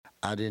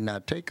I did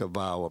not take a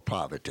vow of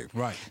poverty.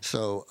 Right.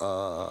 So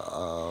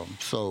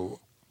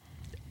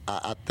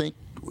I think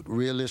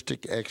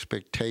realistic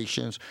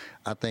expectations,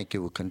 I think it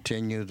will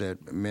continue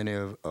that many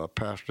of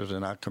pastors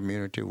in our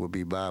community will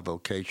be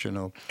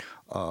bivocational,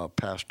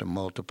 pastor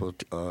multiple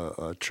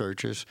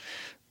churches,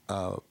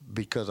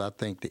 because I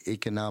think the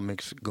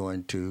economics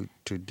going to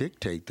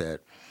dictate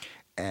that.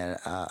 And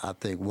I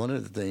think one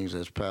of the things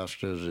as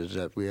pastors is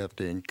that we have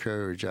to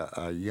encourage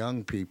our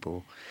young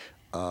people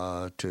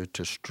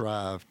to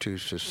strive to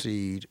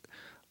succeed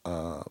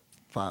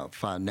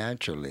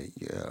financially.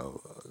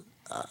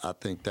 I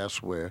think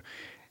that's where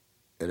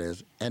it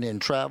is. And in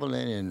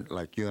traveling, and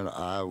like you and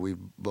I, we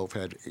both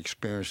had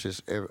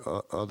experiences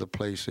other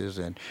places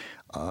and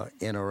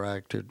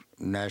interacted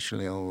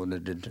nationally on the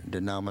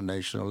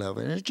denominational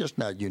level. And it's just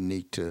not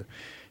unique to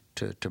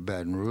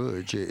Baton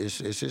Rouge.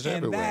 It's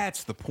everywhere. And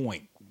that's the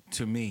point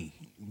to me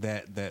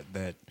that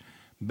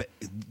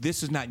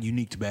this is not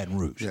unique to Baton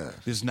Rouge. Yeah.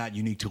 This is not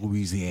unique to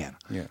Louisiana.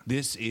 Yeah.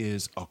 This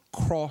is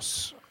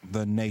across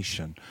the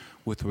nation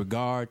with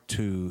regard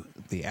to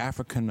the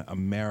African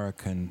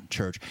American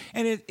church,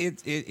 and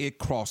it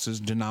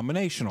crosses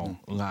denominational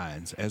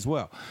lines as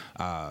well.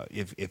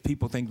 If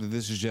people think that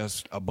this is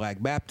just a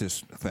Black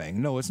Baptist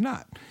thing, no, it's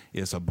not.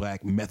 It's a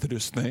Black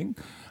Methodist thing.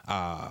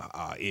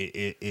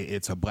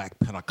 It's a Black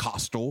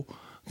Pentecostal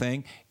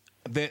thing.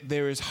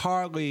 There is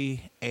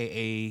hardly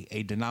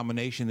a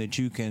denomination that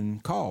you can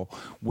call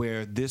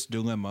where this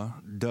dilemma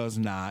does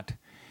not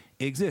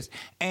exist.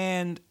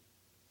 And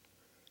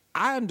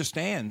I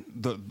understand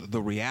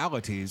the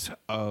realities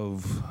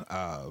of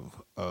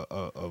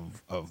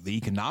the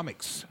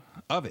economics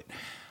of it.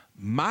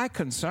 My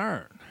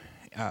concern,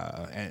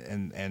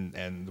 and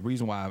the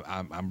reason why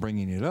I'm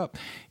bringing it up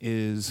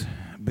is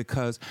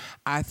because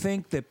I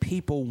think that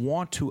people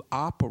want to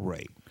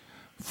operate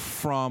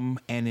from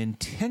an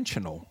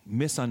intentional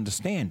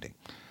misunderstanding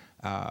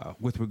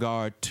with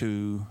regard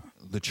to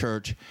the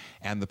church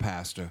and the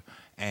pastor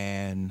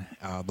and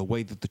the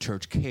way that the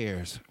church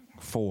cares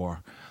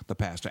for the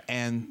pastor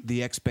and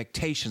the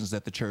expectations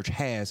that the church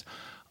has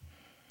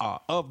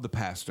of the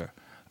pastor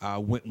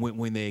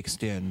when they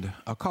extend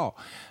a call.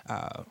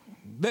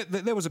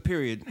 There was a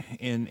period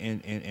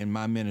in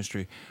my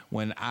ministry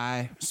when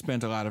I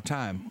spent a lot of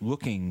time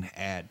looking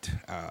at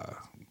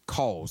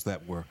calls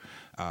that were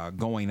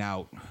going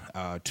out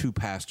to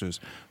pastors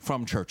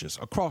from churches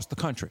across the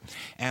country.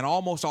 And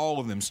almost all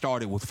of them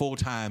started with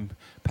full-time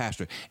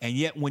pastor. And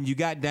yet when you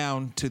got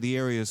down to the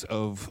areas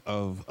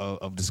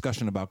of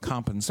discussion about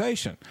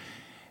compensation,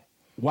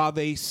 while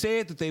they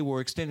said that they were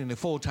extending the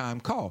full-time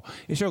call,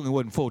 it certainly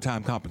wasn't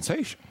full-time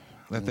compensation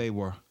that they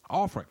were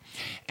offering.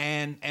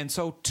 And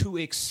so to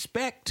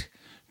expect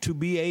to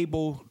be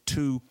able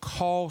to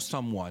call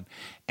someone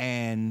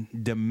and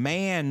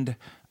demand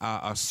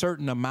a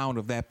certain amount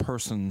of that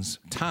person's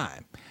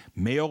time,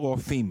 male or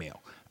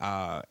female,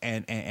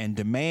 and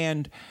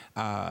demand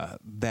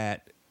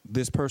that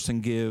this person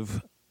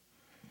give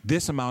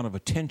this amount of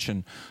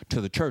attention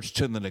to the church,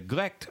 to the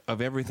neglect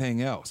of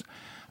everything else,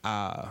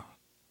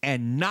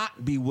 and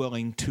not be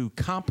willing to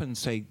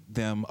compensate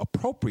them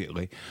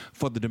appropriately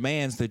for the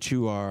demands that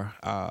you are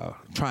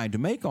trying to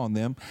make on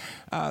them,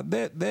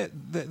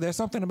 there's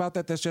something about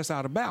that that's just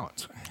out of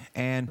balance.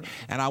 And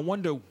I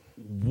wonder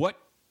what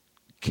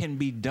can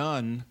be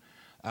done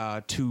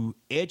to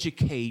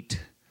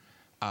educate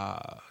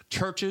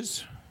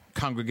churches,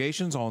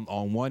 congregations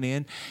on one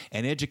end,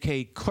 and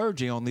educate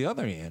clergy on the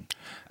other end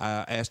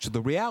as to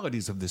the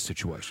realities of this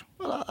situation.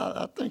 Well,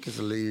 I think it's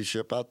a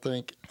leadership. I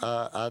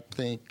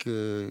think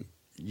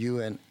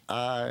you and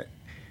I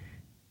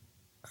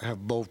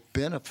have both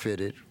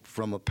benefited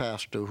from a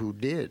pastor who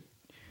did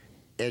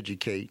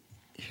educate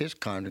his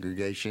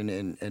congregation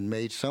and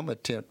made some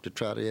attempt to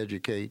try to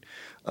educate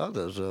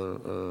others.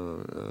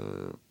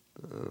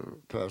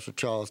 Pastor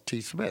Charles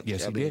T. Smith.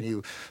 Yes, I mean, he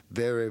was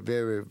very,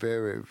 very,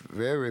 very,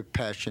 very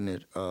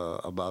passionate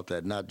about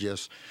that. Not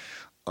just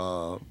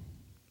the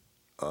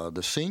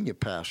senior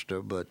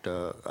pastor, but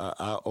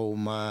I owe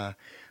my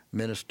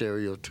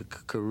ministerial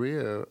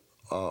career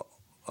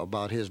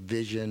about his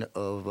vision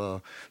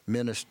of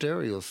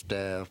ministerial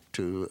staff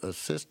to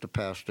assist the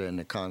pastor and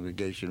the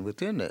congregation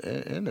within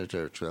the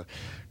church.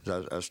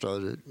 I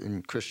started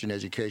in Christian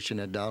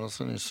education at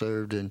Donaldson and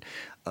served in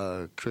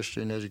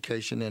Christian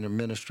education and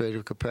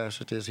administrative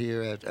capacities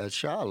here at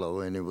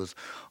Shiloh, and it was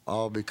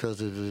all because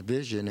of his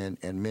vision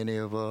and many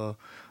of our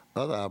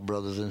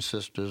brothers and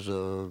sisters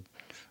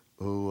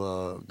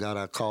who got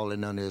our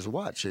calling under his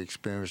watch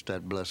experienced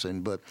that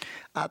blessing. But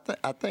I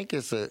think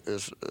it's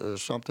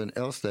something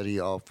else that he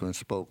often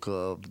spoke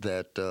of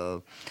that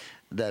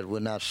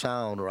would not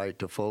sound right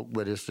to folk,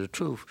 but it's the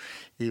truth.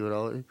 Even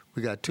though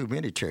we got too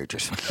many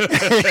churches.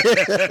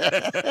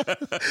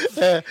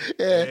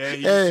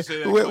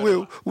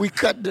 We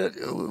cut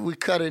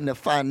in the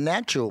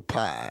financial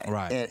pie,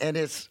 right? And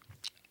it's,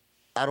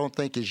 I don't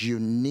think it's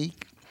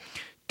unique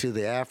to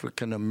the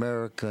African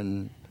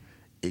American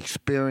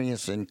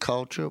experience and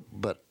culture,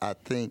 but I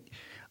think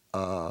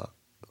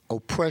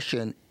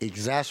oppression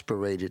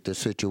exasperated the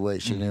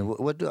situation. And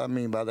what do I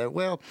mean by that?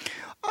 Well,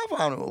 I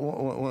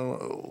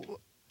found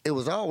it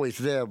was always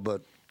there,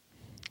 but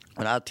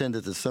when I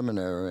attended the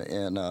seminary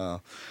in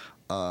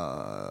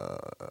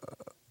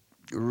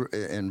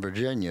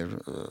Virginia,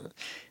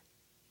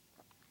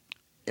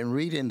 in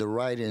reading the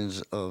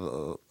writings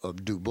of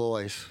Du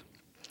Bois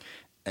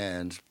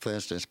and, for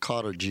instance,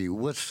 Carter G.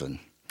 Woodson,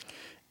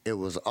 it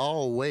was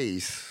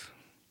always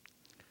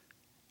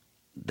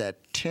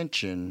that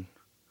tension,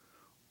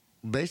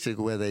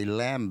 basically where they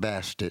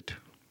lambasted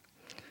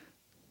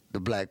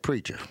the black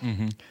preacher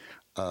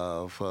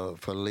for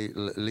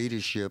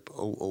leadership.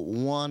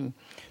 One,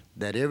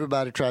 that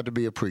everybody tried to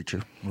be a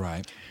preacher.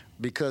 Right.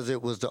 Because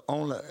it was the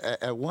only,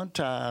 at one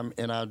time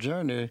in our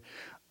journey,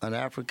 an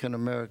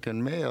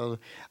African-American male,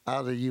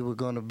 either you were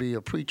going to be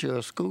a preacher or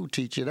a school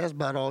teacher, that's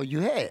about all you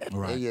had.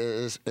 Right.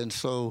 And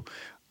so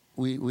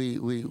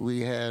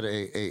we had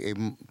a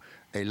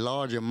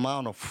large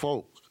amount of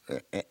folk.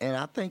 And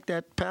I think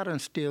that pattern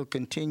still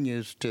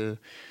continues to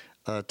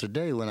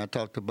today when I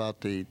talked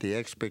about the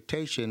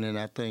expectation, and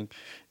I think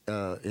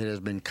it has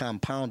been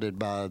compounded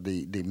by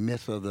the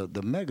myth of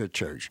the mega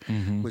church,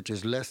 which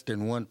is less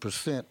than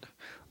 1%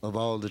 of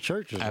all the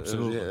churches.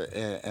 Absolutely.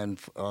 And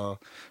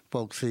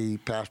folks see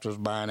pastors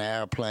buying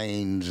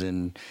airplanes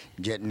and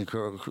jetting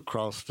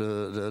across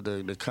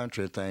the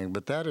country thing.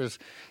 But that is,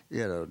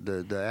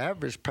 the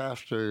average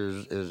pastor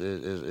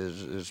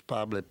is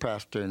probably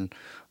pastoring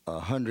a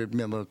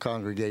 100-member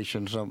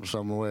congregation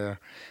somewhere.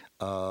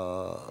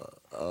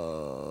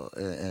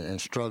 And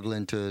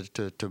struggling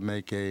to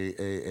make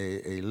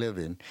a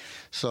living.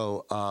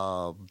 So,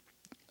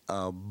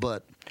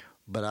 but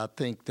I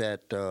think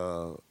that,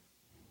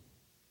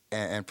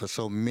 and for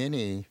so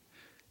many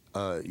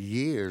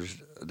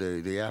years,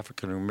 the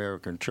African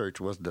American church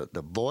was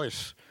the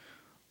voice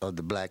of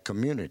the black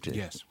community.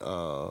 Yes.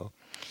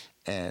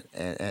 And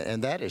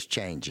that is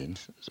changing.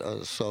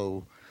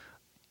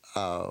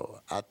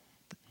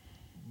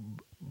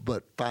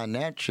 But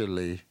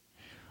financially,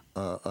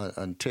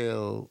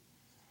 until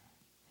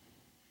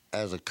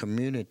as a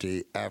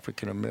community,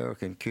 African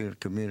American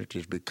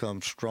communities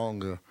become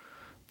stronger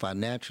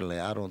financially,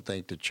 I don't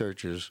think the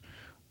churches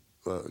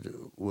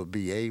will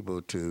be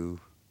able to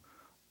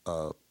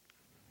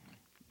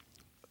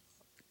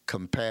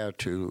compare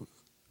to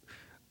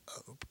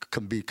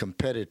be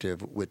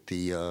competitive with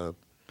the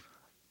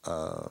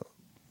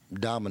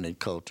dominant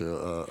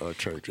culture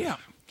churches. Yeah.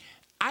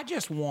 I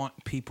just want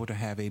people to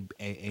have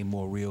a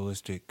more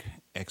realistic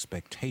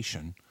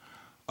expectation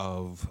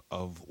of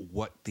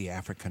what the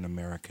African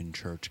American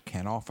church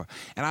can offer.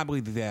 And I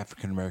believe that the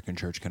African American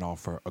church can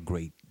offer a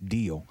great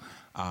deal,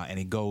 and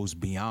it goes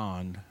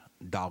beyond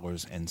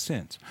dollars and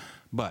cents.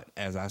 But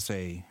as I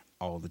say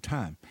all the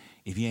time,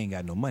 if you ain't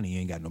got no money, you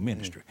ain't got no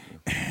ministry,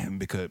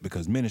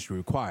 because ministry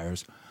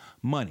requires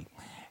money.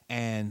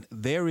 And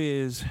there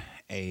is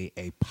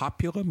a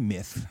popular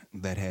myth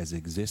that has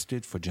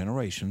existed for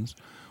generations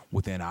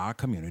within our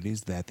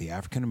communities that the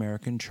African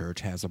American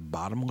church has a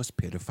bottomless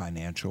pit of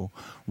financial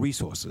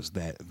resources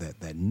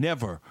that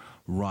never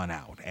run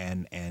out,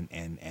 and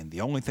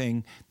the only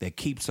thing that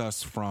keeps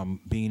us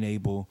from being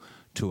able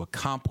to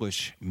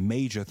accomplish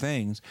major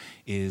things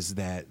is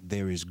that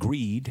there is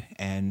greed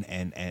and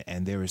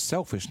there is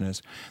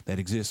selfishness that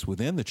exists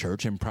within the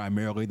church, and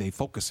primarily they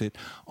focus it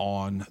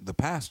on the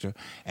pastor,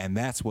 and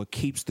that's what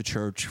keeps the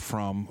church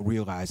from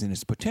realizing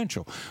its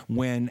potential.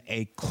 When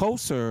a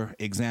closer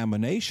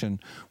examination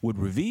would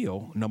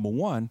reveal, number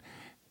one,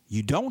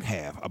 you don't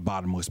have a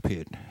bottomless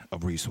pit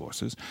of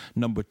resources.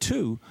 Number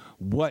two,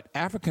 what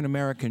African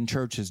American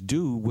churches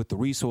do with the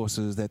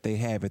resources that they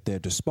have at their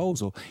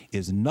disposal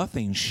is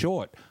nothing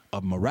short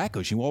of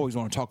miraculous. You always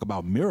want to talk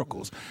about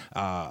miracles.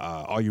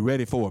 Are you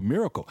ready for a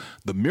miracle?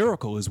 The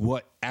miracle is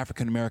what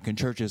African American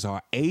churches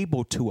are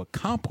able to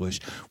accomplish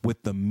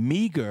with the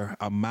meager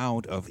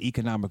amount of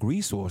economic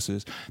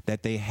resources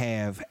that they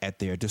have at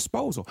their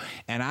disposal.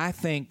 And I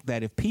think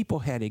that if people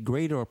had a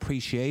greater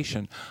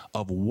appreciation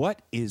of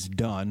what is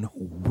done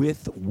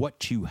with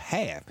what you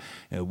have,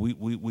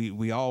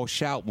 we all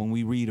shout when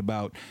we read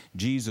about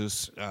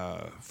Jesus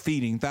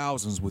feeding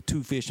thousands with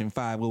 2 fish and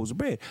 5 loaves of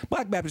bread.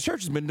 Black Baptist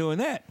Church has been doing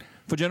that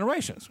for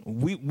generations.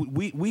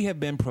 We have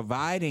been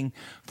providing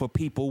for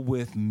people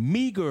with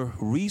meager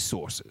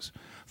resources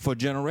for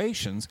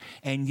generations,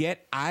 and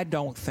yet I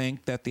don't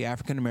think that the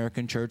African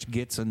American church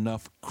gets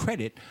enough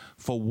credit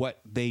for what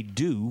they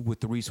do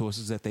with the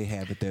resources that they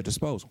have at their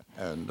disposal.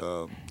 And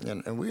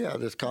we have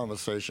this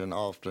conversation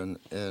often,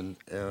 and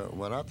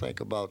when I think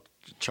about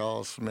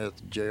Charles Smith,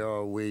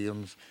 J.R.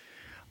 Williams,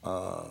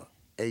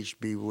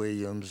 H.B.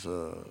 Williams,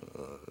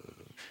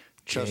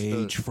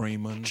 Gage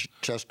Freeman,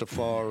 Chester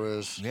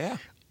Forrest, yeah,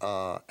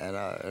 and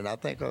I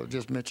think I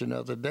just mentioned the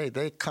other day,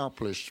 they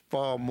accomplished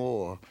far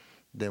more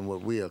than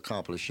what we are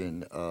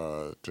accomplishing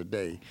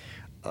today.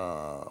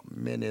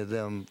 Many of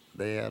them,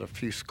 they had a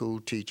few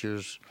school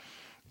teachers,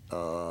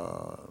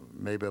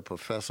 maybe a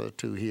professor or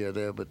two here or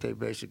there, but they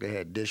basically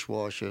had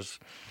dishwashers,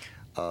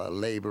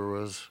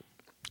 laborers.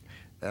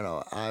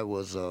 I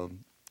was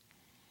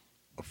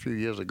a few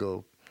years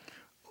ago,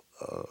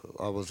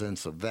 I was in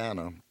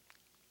Savannah,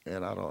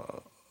 and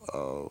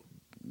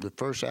the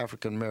first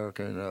African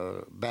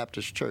American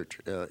Baptist church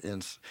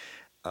in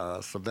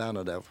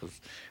Savannah. That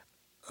was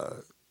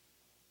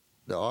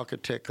the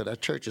architect of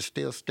that church is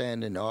still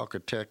standing. The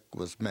architect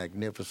was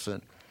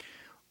magnificent,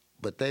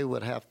 but they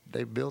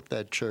built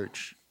that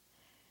church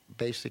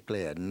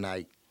basically at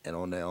night and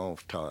on their own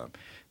time.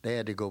 They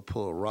had to go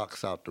pull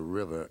rocks out the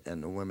river,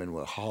 and the women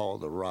would haul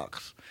the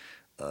rocks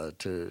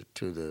to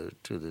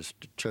the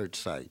church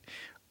site.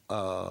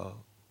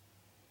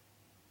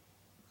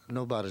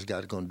 Nobody's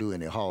going to do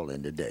any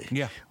hauling today.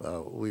 Yeah.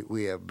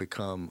 We have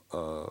become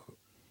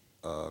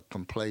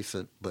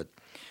complacent, but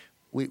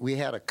we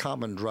had a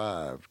common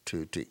drive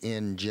to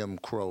end Jim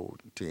Crow,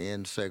 to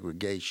end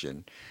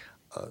segregation.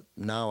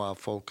 Now our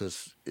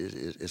focus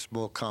is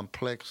more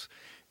complex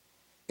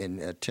in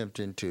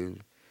attempting to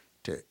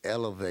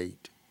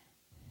elevate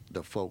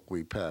the folk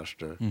we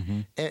pastor,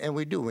 and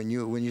we do. When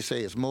you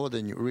say it's more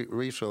than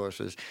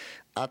resources,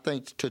 I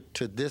think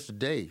to this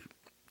day,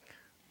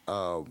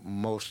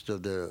 most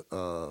of the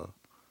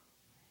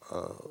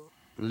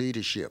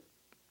leadership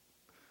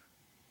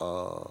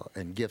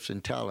and gifts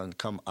and talent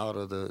come out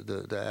of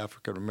the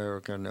African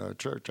American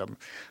church. It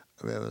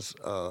was,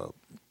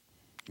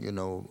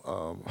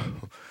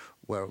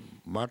 where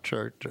my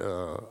church,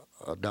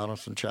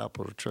 Donaldson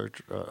Chapel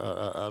Church,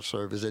 I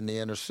serve is in the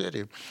inner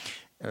city.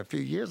 And a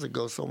few years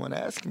ago, someone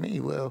asked me,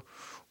 "Well,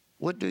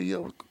 what do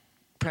your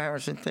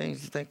parents and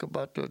things think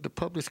about the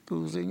public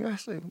schools in your?" I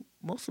say,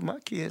 "Most of my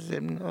kids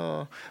in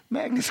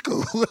magnet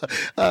school."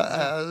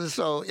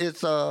 So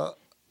it's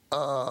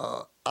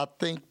I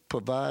think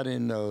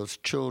providing those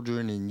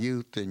children and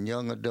youth and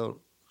young adults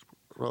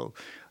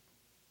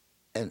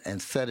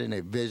and setting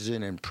a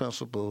vision and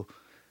principle.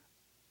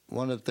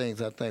 One of the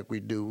things I think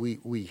we do,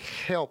 we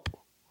help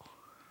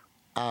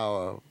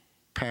our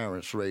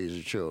parents raise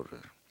the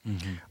children.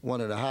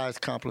 One of the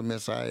highest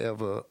compliments I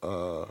ever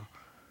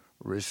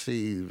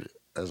received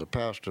as a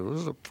pastor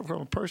was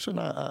from a person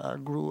I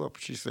grew up.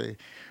 She said,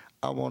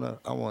 "I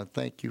want to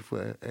thank you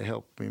for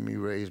helping me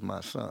raise my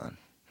son."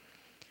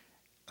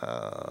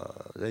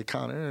 They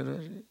kind of,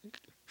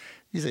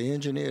 he's an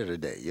engineer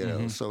today, you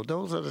know. So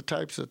those are the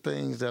types of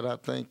things that I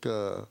think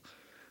the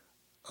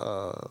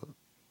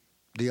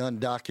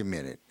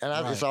undocumented,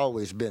 and it's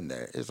always been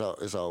there. It's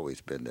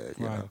always been there,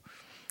 you know.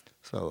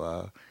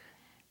 So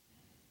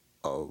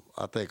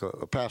I think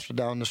a pastor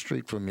down the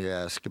street from me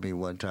asked me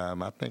one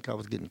time. I think I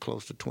was getting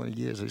close to 20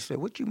 years. He said,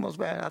 "What you most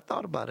value?" I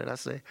thought about it. I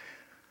said,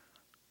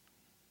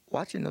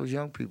 "Watching those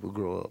young people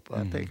grow up.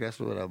 I think that's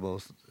what I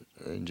most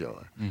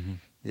enjoy."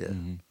 Yeah.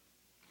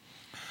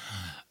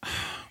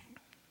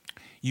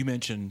 You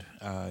mentioned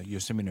your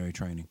seminary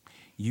training.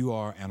 You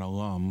are an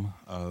alum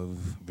of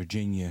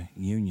Virginia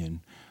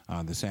Union,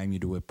 the Samuel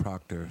DeWitt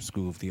Proctor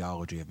School of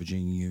Theology at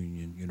Virginia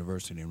Union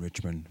University in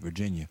Richmond,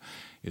 Virginia.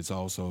 It's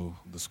also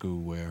the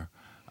school where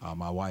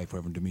my wife,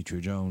 Reverend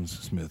Demetria Jones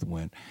Smith,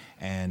 went.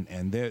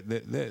 And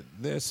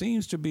there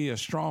seems to be a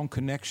strong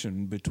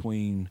connection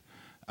between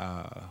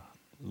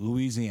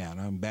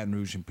Louisiana, and Baton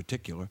Rouge in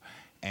particular,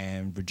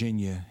 and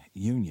Virginia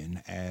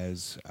Union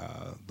as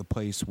the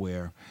place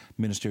where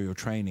ministerial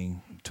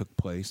training took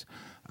place.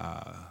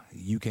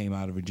 You came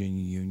out of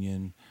Virginia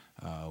Union.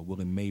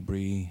 William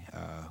Mabry,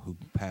 who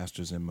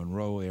pastors in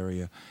Monroe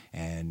area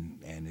and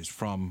is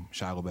from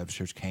Shiloh Baptist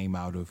Church, came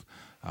out of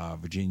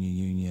Virginia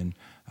Union.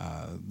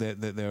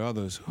 There are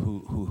others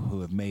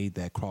who have made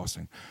that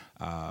crossing.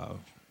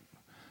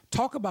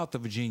 Talk about the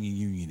Virginia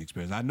Union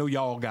experience. I know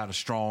y'all got a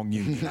strong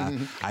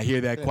union. I hear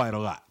that quite a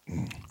lot.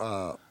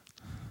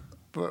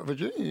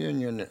 Virginia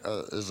Union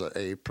is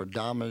a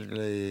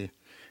predominantly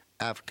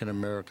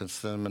African-American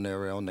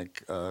seminary on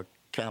the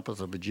campus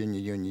of Virginia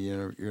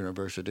Union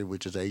University,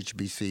 which is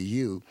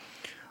HBCU,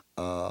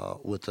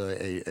 with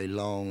a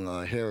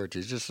long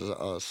heritage. This is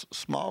a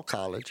small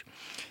college,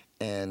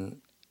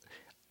 and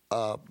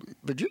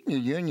Virginia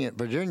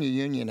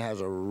Union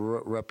has a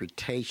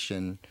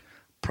reputation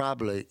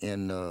probably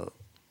in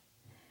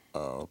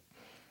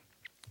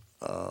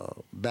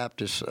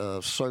Baptist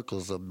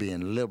circles of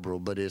being liberal,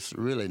 but it's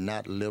really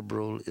not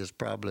liberal. It's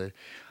probably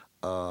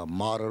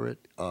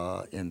moderate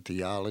in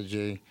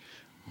theology.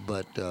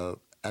 But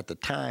at the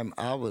time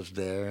I was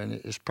there, and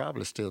it's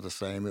probably still the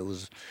same, it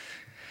was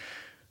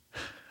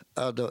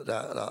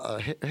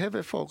the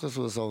heavy focus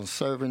was on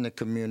serving the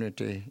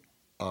community,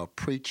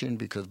 preaching,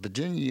 because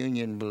Virginia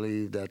Union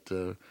believed that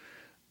the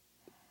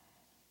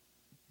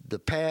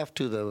path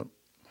to the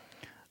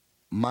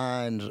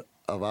minds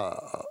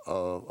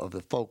of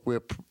the folk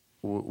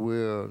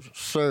we're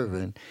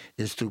serving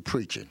is through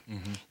preaching.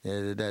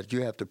 That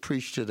you have to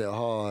preach to their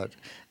heart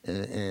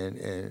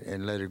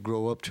and let it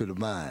grow up to the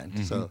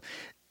mind. So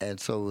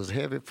it was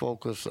heavy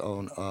focus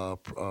on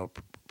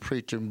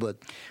preaching,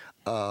 but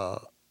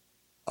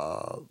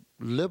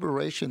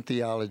liberation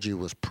theology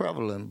was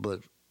prevalent,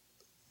 but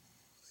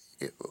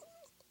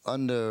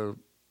under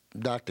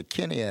Dr.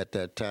 Kinney at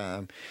that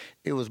time,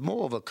 it was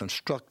more of a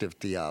constructive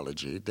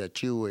theology,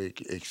 that you were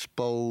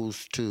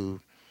exposed to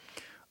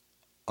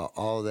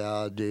all the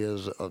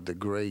ideas of the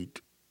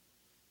great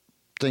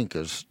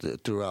thinkers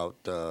throughout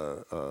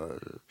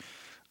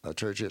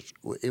churches.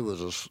 It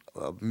was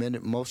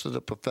most of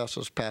the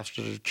professors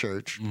pastored the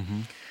church,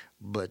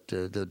 but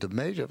the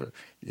major,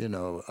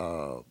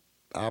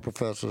 our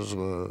professors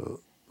were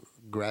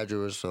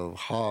graduates of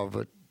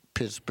Harvard,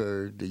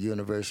 Pittsburgh, the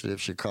University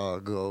of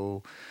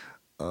Chicago,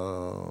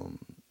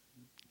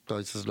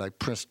 places like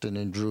Princeton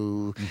and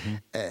Drew,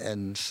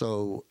 and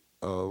so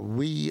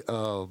we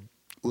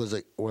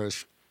were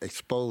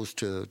exposed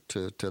to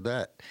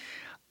that.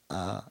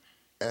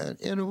 And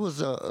it was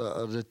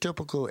the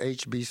typical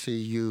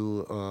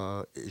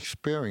HBCU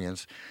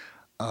experience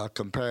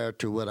compared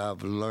to what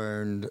I've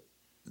learned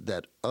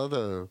that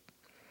other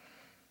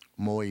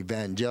more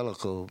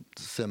evangelical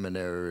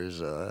seminaries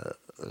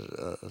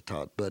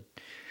taught. But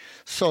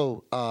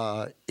so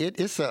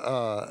it's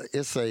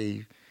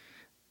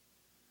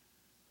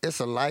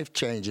a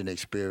life-changing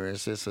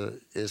experience.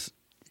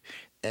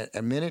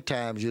 And many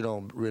times you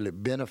don't really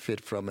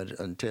benefit from it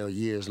until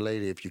years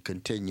later if you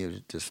continue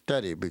to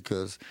study,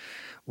 because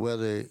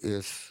whether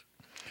it's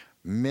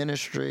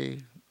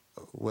ministry,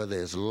 whether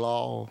it's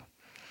law,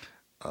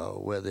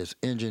 whether it's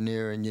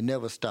engineering, you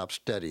never stop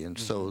studying.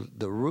 So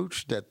the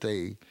roots that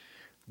they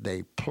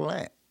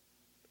plant,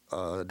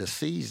 the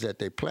seeds that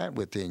they plant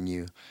within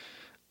you,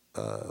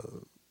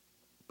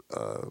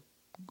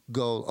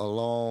 go a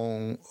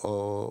long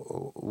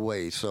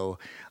way. So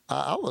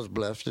I was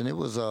blessed, and it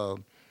was a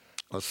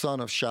son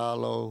of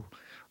Shiloh,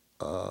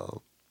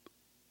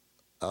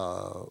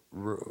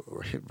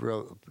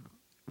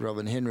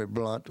 Reverend Henry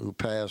Blunt, who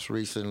passed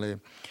recently,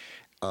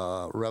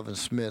 Reverend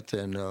Smith,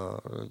 and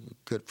a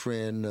good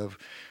friend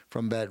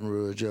from Baton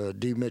Rouge,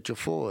 D. Mitchell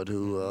Ford,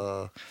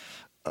 who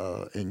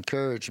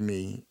encouraged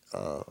me,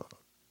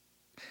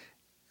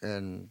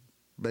 and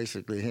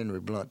basically Henry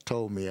Blunt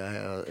told me I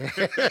had.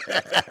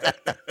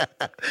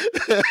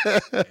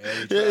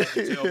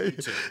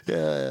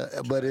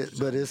 Yeah, but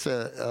it's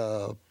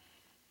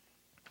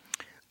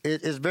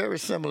it's very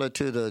similar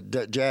to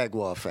the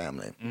Jaguar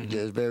family.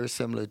 It's very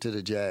similar to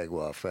the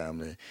Jaguar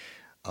family.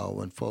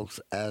 When folks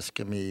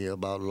asking me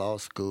about law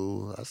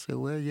school, I say,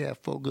 well, you have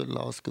 4 good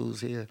law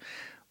schools here.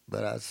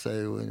 But I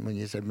say, when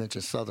you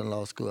mention Southern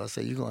Law School, I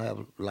say, you're going to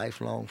have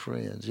lifelong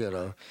friends,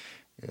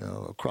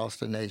 across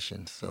the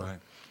nation. So,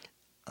 right.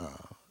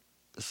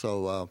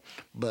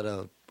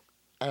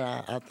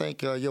 I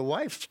think your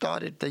wife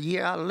started the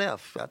year I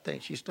left. I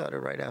think she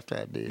started right after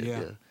I did.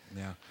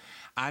 Yeah.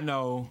 I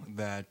know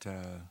that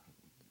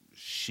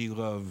she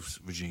loves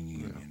Virginia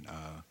Union.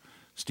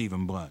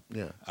 Stephen Blunt,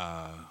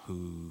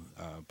 who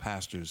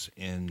pastors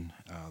in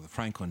the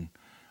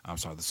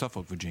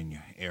Suffolk,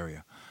 Virginia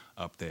area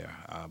up there,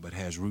 but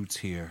has roots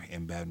here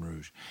in Baton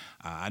Rouge.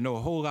 I know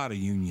a whole lot of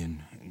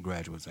Union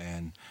graduates,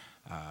 and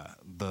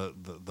the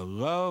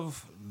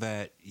love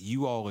that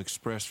you all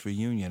express for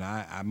Union,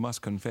 I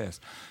must confess,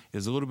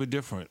 is a little bit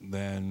different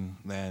than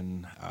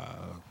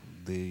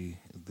the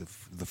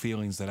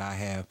feelings that I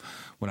have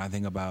when I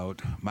think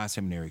about my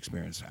seminary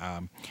experience.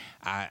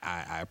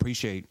 I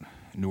appreciate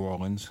New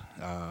Orleans,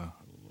 a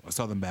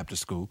Southern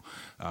Baptist school,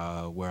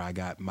 where I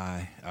got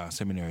my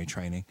seminary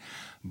training,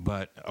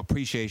 but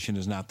appreciation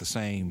is not the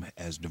same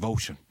as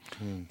devotion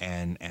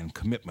and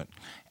commitment.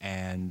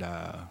 And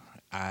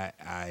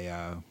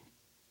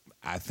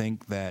I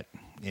think that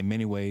in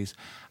many ways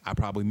I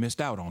probably missed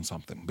out on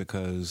something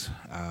because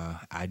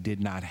I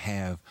did not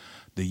have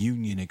the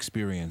Union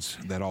experience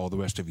that all the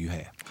rest of you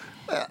had.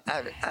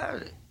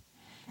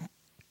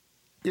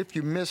 If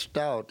you missed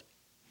out,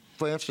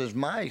 for instance,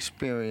 my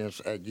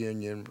experience at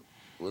Union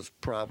was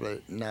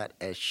probably not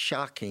as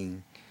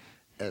shocking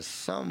as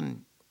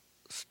some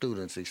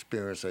students'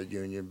 experience at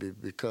Union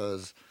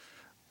because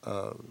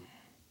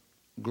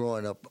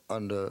growing up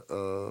under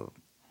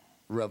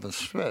Reverend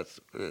Smith,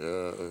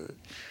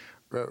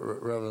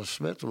 Reverend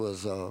Smith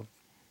was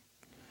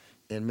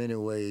in many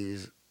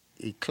ways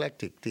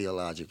eclectic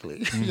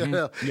theologically,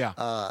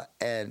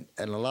 and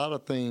a lot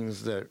of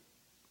things that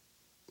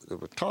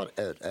were taught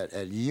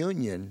at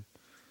Union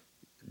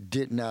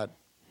did not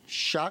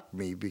shock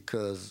me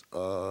because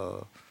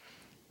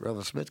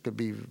Reverend Smith could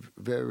be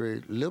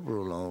very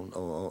liberal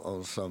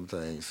on some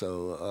things.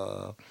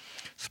 So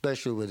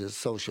especially with his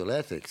social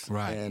ethics,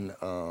 right? And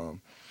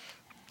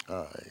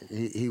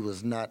he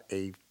was not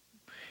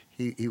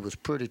he was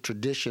pretty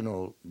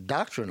traditional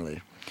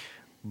doctrinally,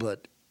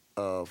 but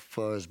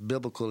for his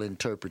biblical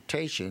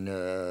interpretation,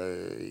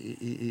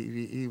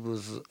 he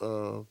was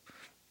an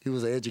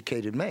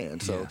educated man.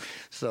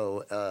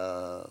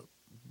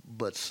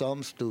 But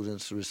some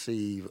students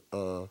receive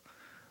a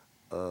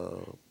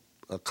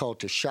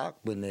culture shock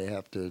when they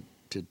have to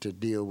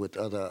deal with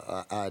other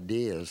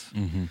ideas,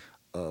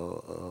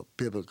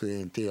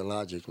 biblically and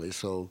theologically.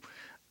 So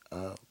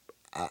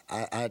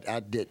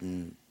I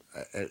didn't.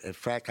 In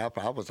fact, I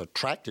was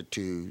attracted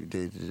to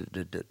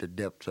the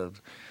depth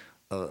of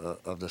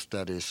the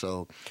study.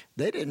 So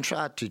they didn't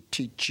try to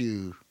teach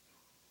you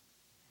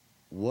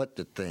what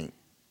to think,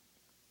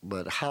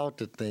 but how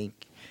to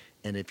think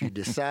And if you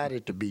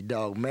decided to be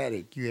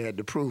dogmatic, you had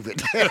to prove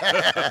it.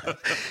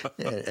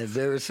 And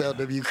very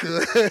seldom you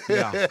could.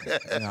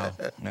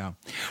 Yeah.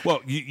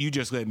 Well, you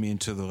just led me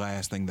into the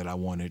last thing that I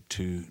wanted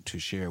to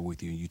share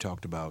with you. You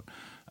talked about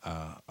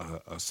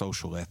a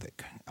social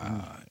ethic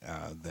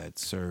that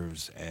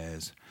serves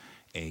as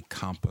a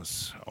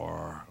compass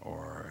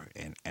or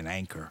an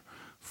anchor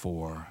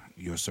for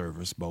your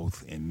service,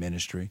 both in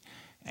ministry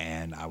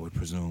and I would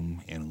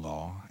presume in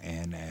law,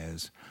 and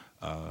as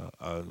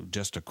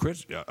just a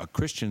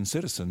Christian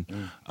citizen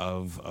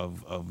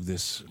of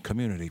this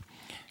community.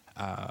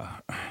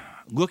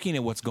 Looking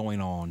at what's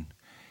going on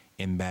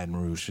in Baton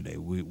Rouge today,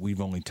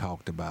 we've only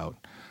talked about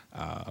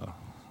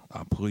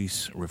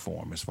police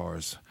reform as far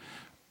as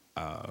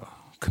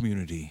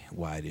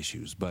community-wide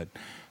issues, but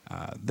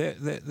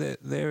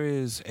there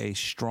is a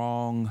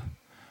strong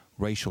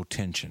racial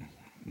tension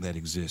that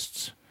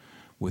exists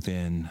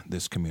within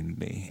this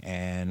community.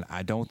 And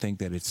I don't think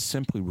that it's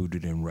simply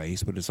rooted in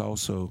race, but it's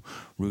also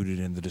rooted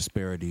in the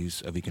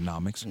disparities of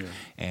economics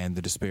and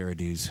the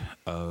disparities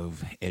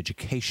of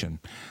education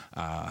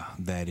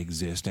that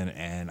exist.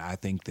 And I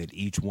think that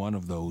each one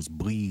of those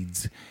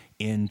bleeds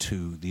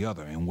into the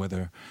other. And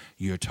whether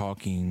you're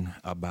talking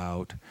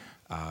about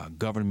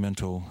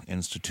governmental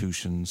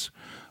institutions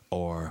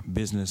or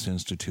business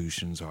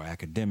institutions or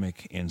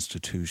academic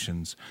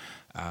institutions,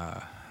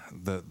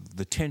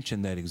 the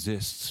tension that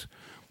exists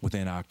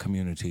within our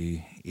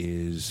community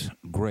is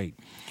great.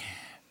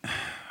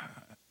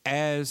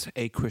 As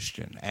a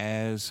Christian,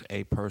 as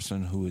a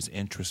person who is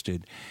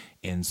interested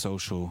in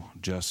social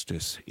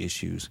justice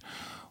issues,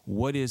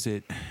 what is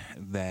it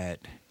that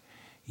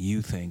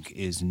you think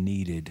is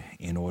needed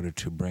in order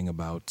to bring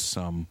about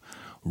some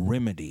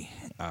remedy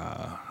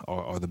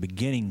or the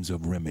beginnings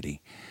of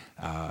remedy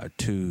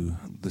to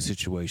the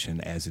situation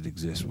as it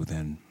exists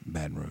within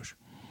Baton Rouge?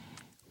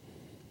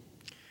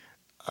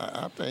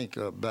 I think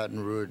Baton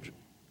Rouge,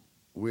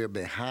 we're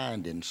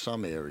behind in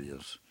some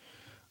areas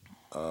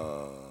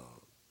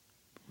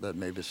that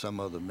maybe some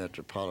other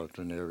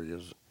metropolitan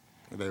areas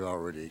they've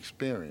already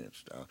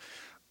experienced.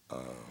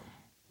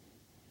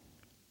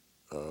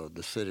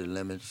 The city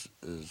limits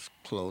is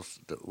close,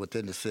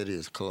 within the city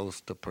is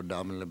close to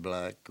predominantly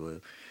black.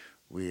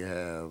 We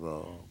have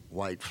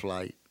white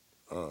flight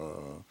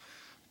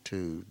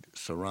to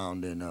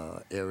surrounding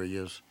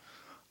areas.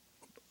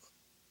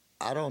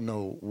 I don't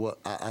know what,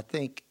 I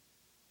think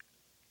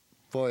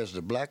as far as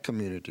the black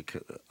community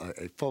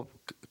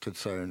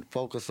concerned,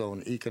 focus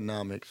on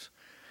economics,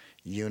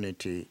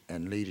 unity,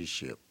 and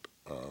leadership.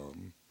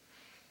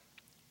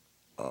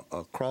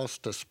 Across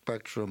the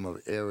spectrum of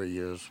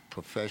areas,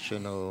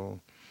 professional,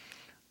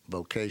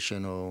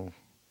 vocational,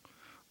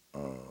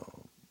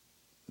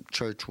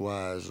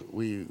 church-wise,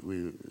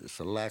 it's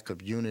a lack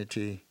of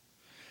unity,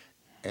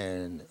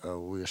 and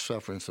we're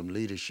suffering some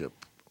leadership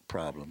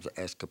problems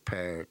as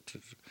compared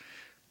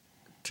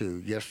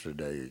to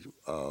yesterday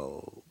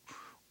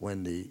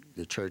when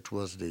the church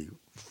was the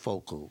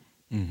focal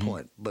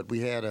point. But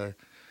we had a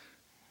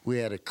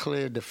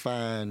clear,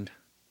 defined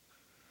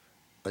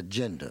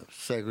agenda: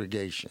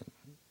 segregation,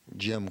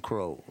 Jim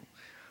Crow.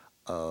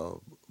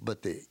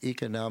 But the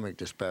economic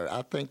disparity,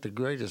 I think the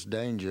greatest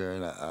danger,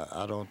 and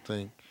I don't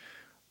think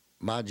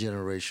my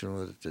generation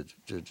was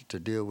to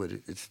deal with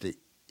it, it's the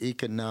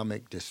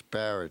economic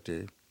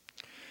disparity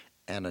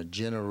and a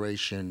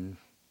generation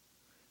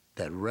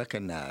that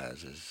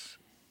recognizes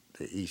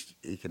the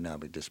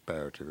economic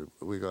disparity.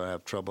 We're going to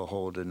have trouble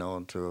holding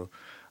on to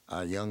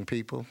our young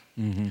people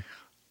and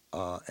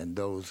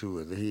those who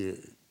are here,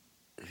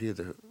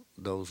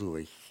 those who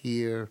are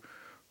here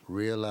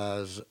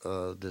realize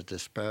the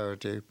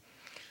disparity.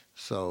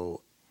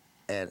 So,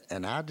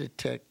 and I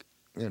detect,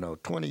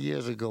 20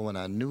 years ago when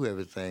I knew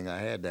everything, I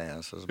had the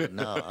answers, but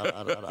now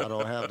I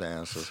don't have the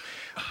answers.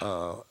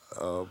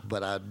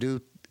 But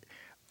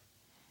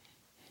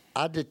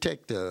I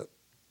detect the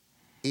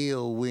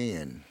ill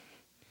wind,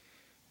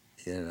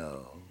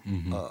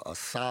 a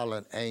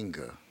silent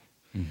anger,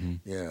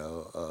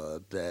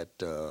 that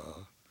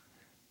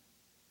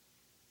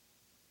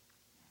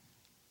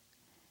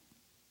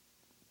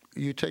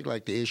you take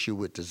like the issue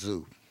with the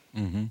zoo.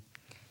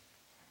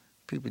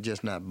 People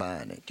just not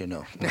buying it,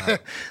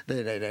 Right.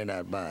 They're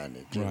not buying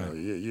it. Right.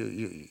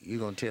 You're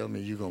going to tell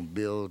me you're going to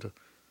build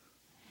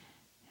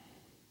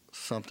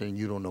something,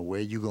 you don't know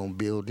where you're going to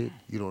build it,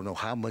 you don't know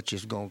how much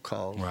it's going to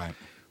cost, Right.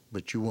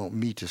 but you want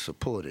me to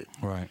support it.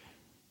 Right.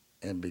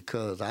 And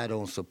because I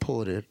don't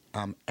support it,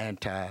 I'm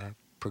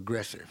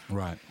anti-progressive.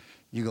 Right.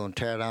 You're going to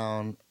tear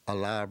down a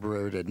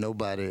library that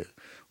nobody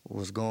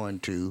was going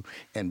to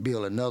and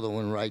build another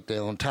one right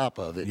there on top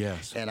of it.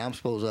 Yes. And I'm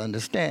supposed to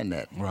understand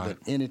that. Right. But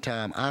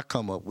anytime I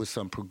come up with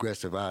some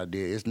progressive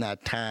idea, it's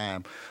not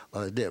time,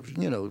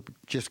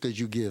 just because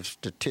you give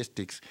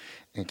statistics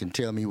and can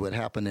tell me what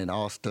happened in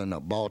Austin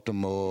or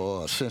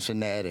Baltimore or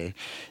Cincinnati,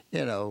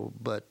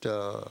 but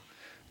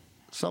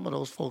some of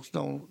those folks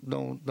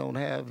don't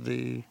have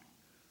the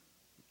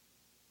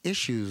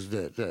issues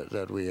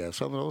that we have.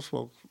 Some of those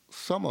folks,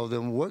 some of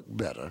them work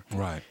better.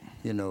 Right.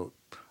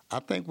 I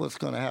think what's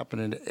going to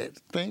happen, and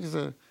things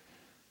are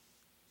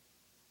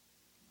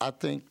I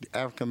think the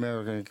African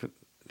American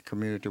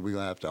community, we're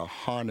going to have to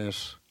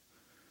harness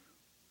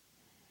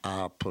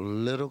our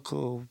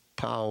political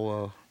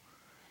power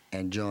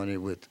and join it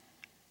with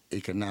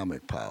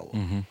economic power.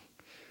 Mm-hmm.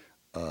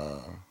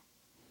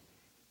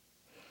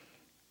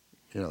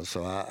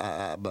 So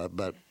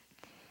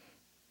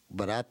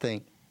but I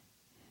think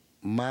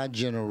my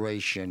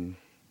generation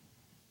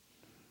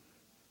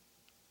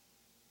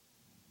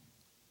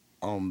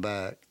on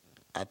back,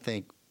 I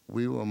think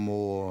we were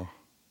more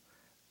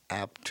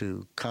apt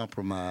to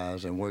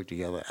compromise and work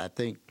together. I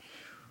think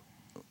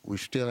we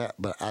still have,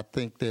 but I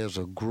think there's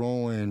a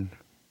growing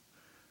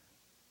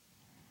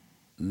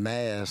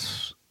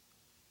mass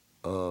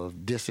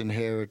of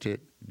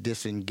disinherited,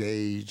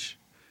 disengaged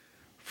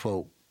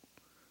folk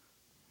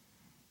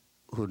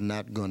who are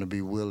not going to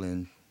be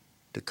willing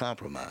to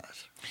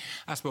compromise.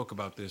 I spoke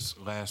about this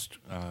last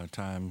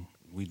time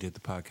we did the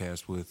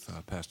podcast with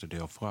Pastor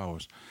Dale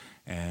Flowers,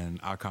 and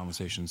our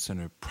conversation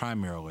centered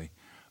primarily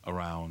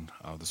around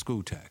the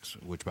school tax,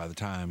 which by the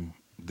time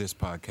this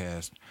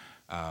podcast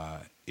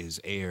is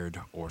aired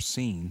or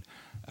seen,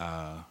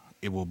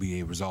 it will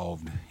be a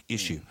resolved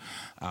issue.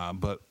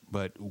 But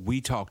we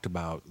talked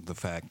about the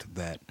fact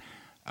that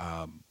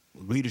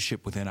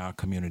leadership within our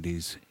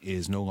communities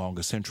is no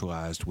longer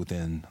centralized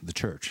within the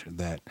church,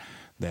 that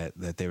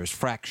there is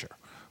fracture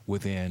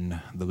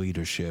within the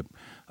leadership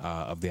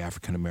of the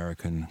African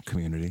American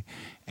community,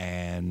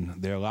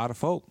 and there are a lot of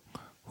folk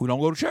who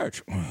don't go to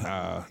church.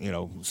 By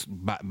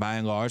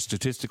and large,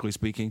 statistically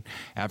speaking,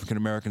 African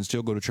Americans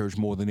still go to church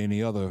more than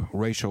any other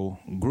racial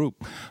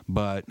group,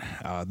 but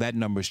that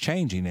number is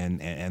changing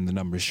and the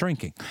number is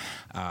shrinking.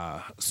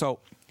 So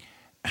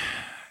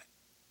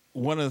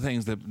one of the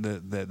things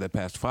that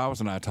Pastor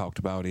Flowers and I talked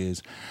about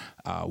is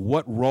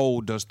what role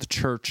does the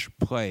church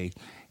play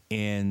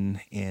in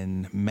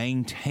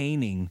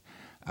maintaining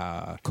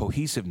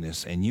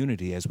cohesiveness and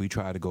unity as we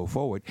try to go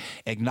forward,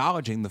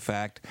 acknowledging the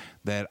fact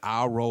that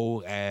our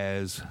role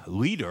as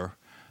leader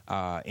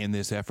in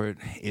this effort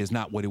is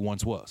not what it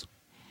once was.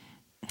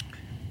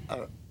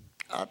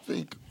 I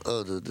think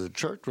the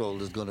church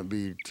role is going to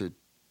be to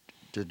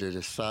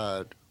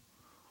decide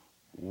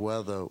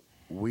whether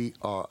we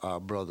are our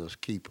brother's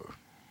keeper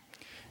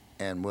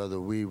and whether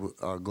we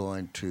are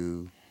going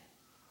to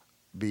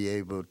be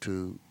able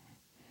to.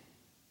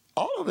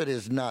 All of it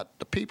is not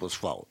the people's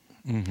fault.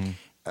 Mm-hmm.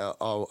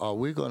 Are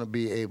we going to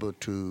be able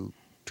to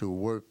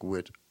work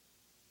with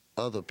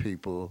other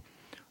people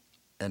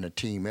in a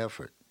team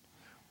effort?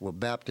 Will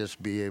Baptists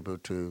be able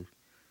to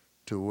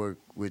work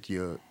with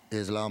your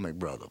Islamic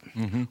brother?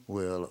 Mm-hmm.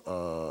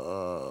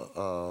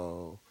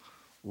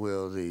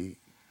 Will the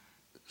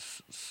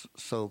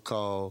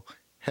so-called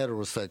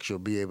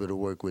heterosexual be able to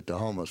work with the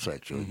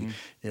homosexual?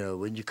 Mm-hmm.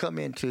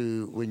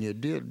 When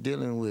you're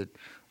dealing with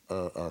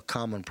a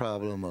common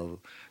problem of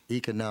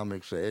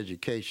economics or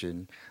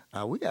education,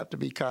 we have to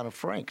be kind of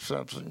frank.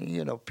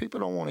 People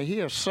don't want to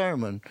hear a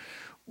sermon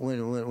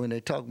when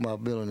they talk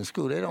about building a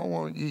school. They don't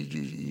want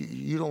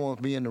you don't want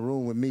to be in the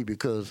room with me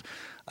because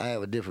I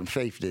have a different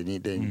faith than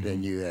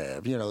you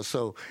have.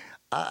 So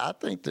I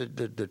think that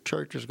the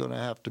church is going to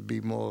have to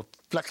be more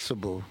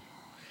flexible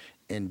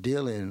in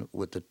dealing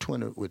with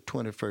with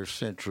 21st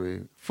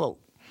century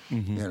folk.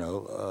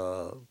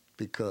 Mm-hmm.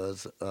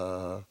 Because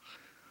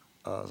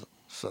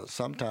so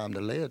sometimes the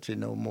laity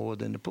know more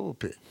than the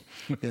pulpit.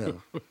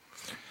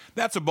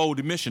 That's a bold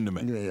admission to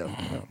make.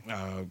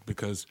 Yeah.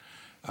 Because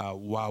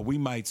while we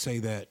might say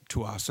that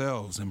to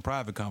ourselves in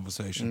private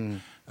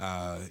conversation,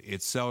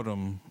 it's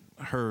seldom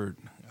heard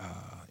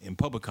in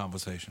public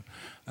conversation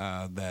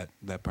that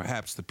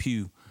perhaps the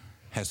pew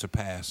has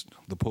surpassed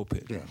the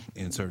pulpit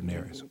in certain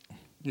areas.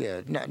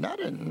 Yeah, not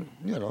in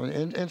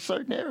in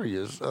certain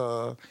areas.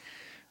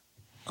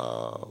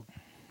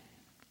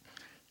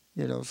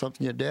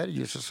 Something your daddy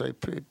used to say: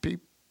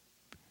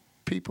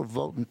 people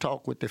vote and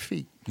talk with their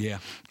feet. Yeah,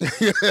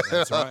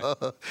 that's right.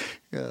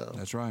 Yeah,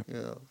 that's right.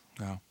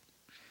 Yeah.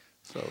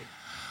 So,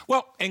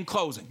 well, in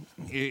closing,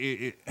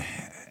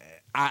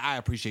 I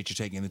appreciate you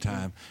taking the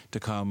time to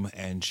come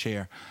and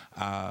share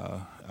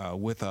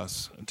with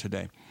us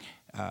today.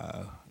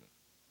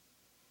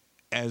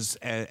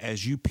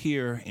 As you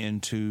peer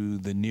into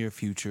the near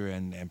future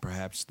and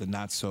perhaps the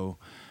not so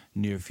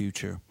near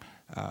future,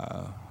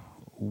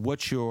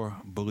 what's your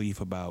belief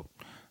about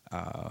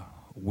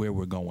where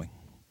we're going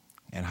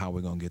and how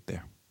we're going to get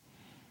there?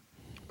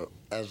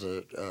 As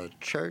a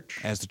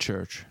church? As the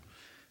church.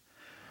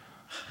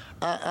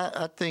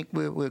 I think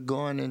we're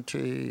going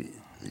into,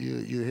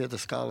 you hear the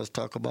scholars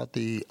talk about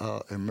the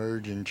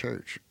emerging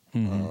church.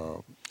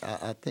 Mm-hmm.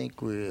 I think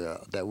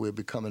that we're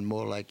becoming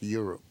more like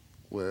Europe,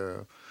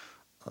 where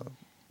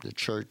the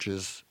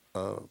church's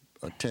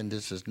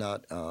attendance is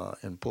not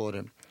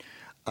important.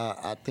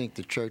 I think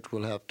the church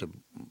will have to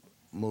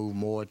move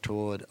more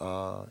toward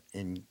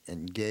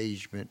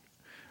engagement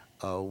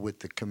with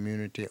the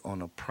community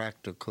on a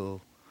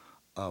practical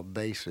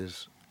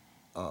basis.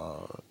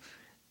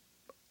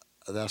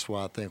 That's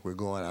why I think we're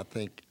going. I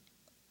think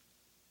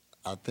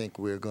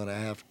we're going to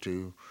have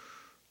to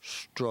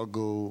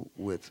struggle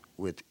with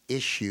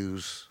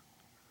issues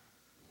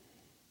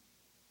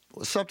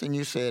something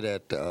you said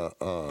at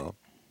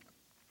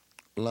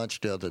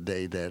lunch the other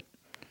day, that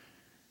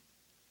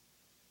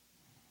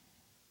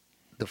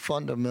the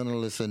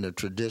fundamentalists and the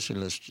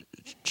traditionalists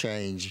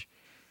change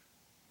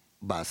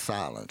by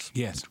silence.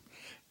 Yes.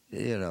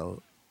 You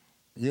know,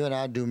 you and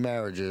I do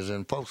marriages,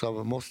 and folks,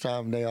 most of the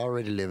time, they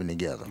already living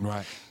together.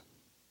 Right.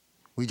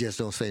 We just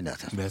don't say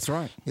nothing. That's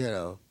right. You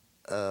know,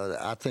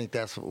 I think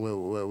that's where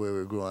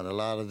we're growing. A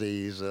lot of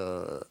these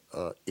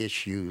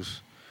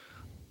issues,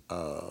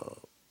 I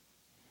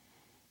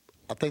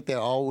think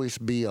there'll always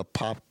be a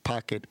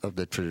pocket of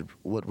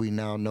what we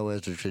now know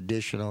as the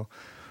traditional,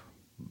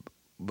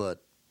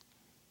 but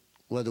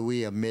whether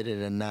we admit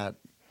it or not,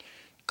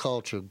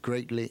 culture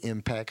greatly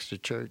impacts the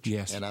church.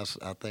 Yes. And I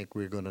think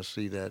we're going to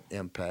see that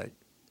impact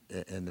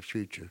in the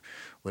future.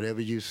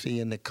 Whatever you see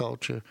in the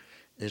culture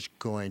is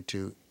going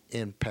to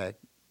impact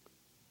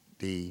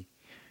the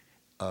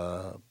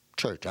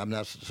church. I'm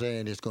not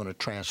saying it's going to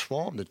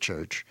transform the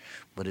church,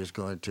 but it's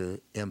going to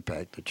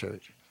impact the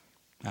church.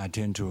 I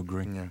tend to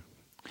agree. Yeah.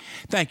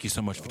 Thank you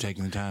so much for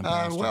taking the time,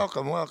 Pastor.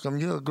 Welcome.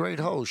 You're a great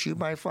host. You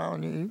might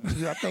find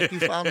I think you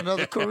found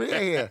another career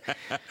here.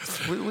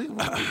 We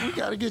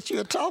got to get you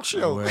a talk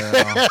show.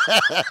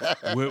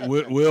 Well,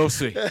 we'll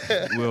see.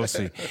 We'll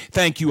see.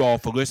 Thank you all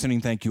for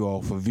listening. Thank you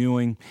all for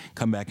viewing.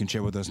 Come back and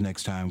share with us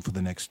next time for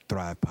the next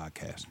Thrive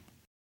podcast.